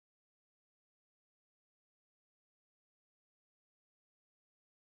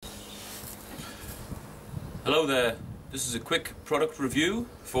Hello there, this is a quick product review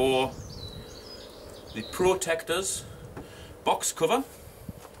for the Pro-tectors box cover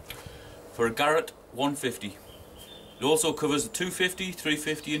for a Garrett 150. It also covers the 250,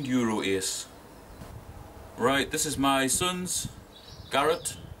 350 and Euro Ace. Right, this is my son's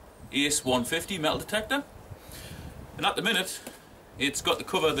Garrett Ace 150 metal detector, and at the minute it's got the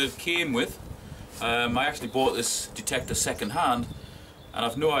cover that it came with. I actually bought this detector second hand, and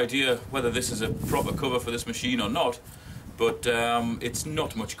I've no idea whether this is a proper cover for this machine or not, but it's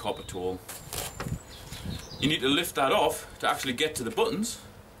not much copper at all. You need to lift that off to actually get to the buttons,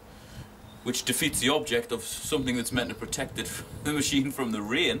 which defeats the object of something that's meant to protect the machine from the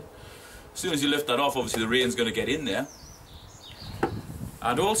rain. As soon as you lift that off, obviously the rain's going to get in there.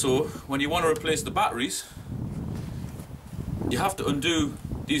 And also, when you want to replace the batteries, you have to undo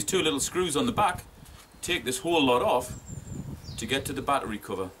these two little screws on the back, take this whole lot off to get to the battery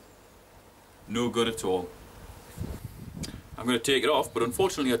cover. No good at all. I'm going to take it off, but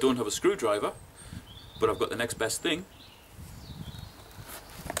unfortunately I don't have a screwdriver, but I've got the next best thing.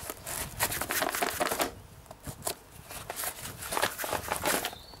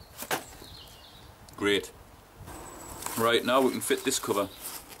 Great. Right, now we can fit this cover.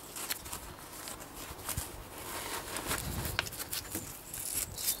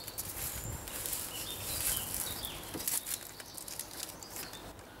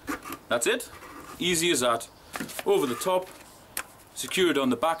 That's it. Easy as that. Over the top, secured on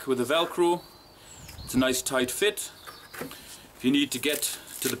the back with a Velcro. It's a nice tight fit. If you need to get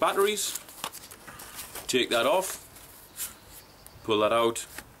to the batteries, take that off, pull that out,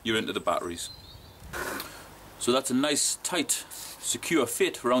 you're into the batteries. So that's a nice tight secure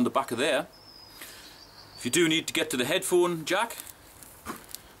fit around the back of there. If you do need to get to the headphone jack,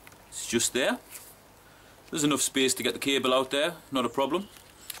 it's just there. There's enough space to get the cable out there, not a problem.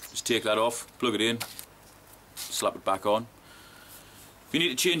 Just take that off, plug it in, slap it back on. If you need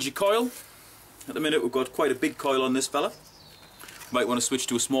to change your coil, at the minute we've got quite a big coil on this fella. Might want to switch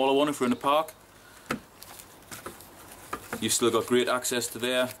to a smaller one if we're in a park. You've still got great access to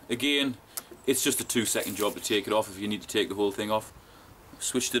there. Again, it's just a 2-second job to take it off if you need to take the whole thing off.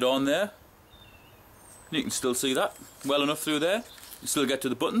 Switched it on there. You can still see that well enough through there. You still get to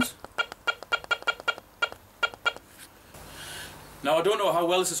the buttons. Now I don't know how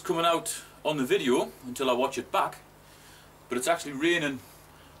well this is coming out on the video until I watch it back, but it's actually raining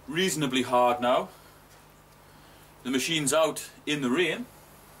reasonably hard now. The machine's out in the rain.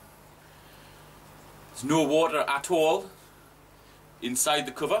 There's no water at all inside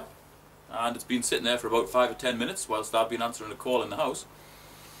the cover, and it's been sitting there for about 5 or 10 minutes whilst I've been answering a call in the house.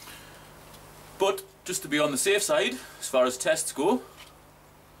 But just to be on the safe side, as far as tests go,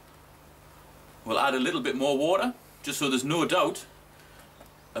 we'll add a little bit more water, just so there's no doubt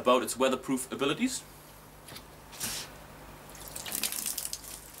about its weatherproof abilities.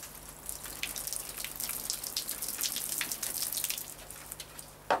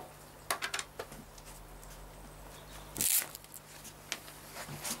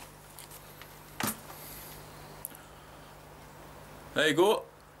 There you go.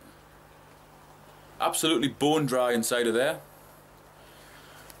 Absolutely bone dry inside of there.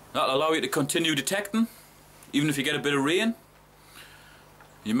 That'll allow you to continue detecting, even if you get a bit of rain.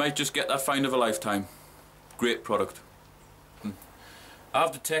 You might just get that find of a lifetime. Great product.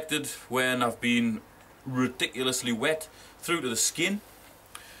 I've detected when I've been ridiculously wet through to the skin,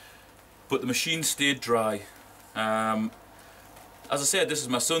 but the machine stayed dry. As I said, this is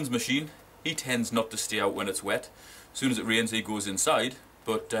my son's machine. He tends not to stay out when it's wet. As soon as it rains, he goes inside.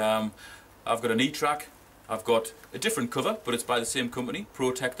 But I've got an Etrac. I've got a different cover, but it's by the same company,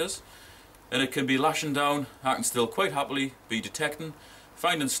 Pro-tectors. And it can be lashing down. I can still quite happily be detecting,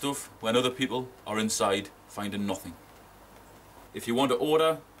 finding stuff when other people are inside finding nothing. If you want to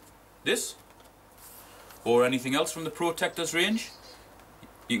order this or anything else from the Pro-tectors range,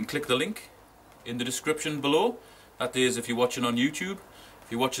 you can click the link in the description below. That is if you're watching on YouTube.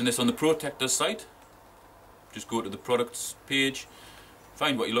 If you're watching this on the Pro-tectors site, just go to the products page,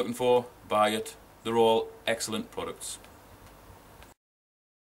 find what you're looking for, buy it. They're all excellent products.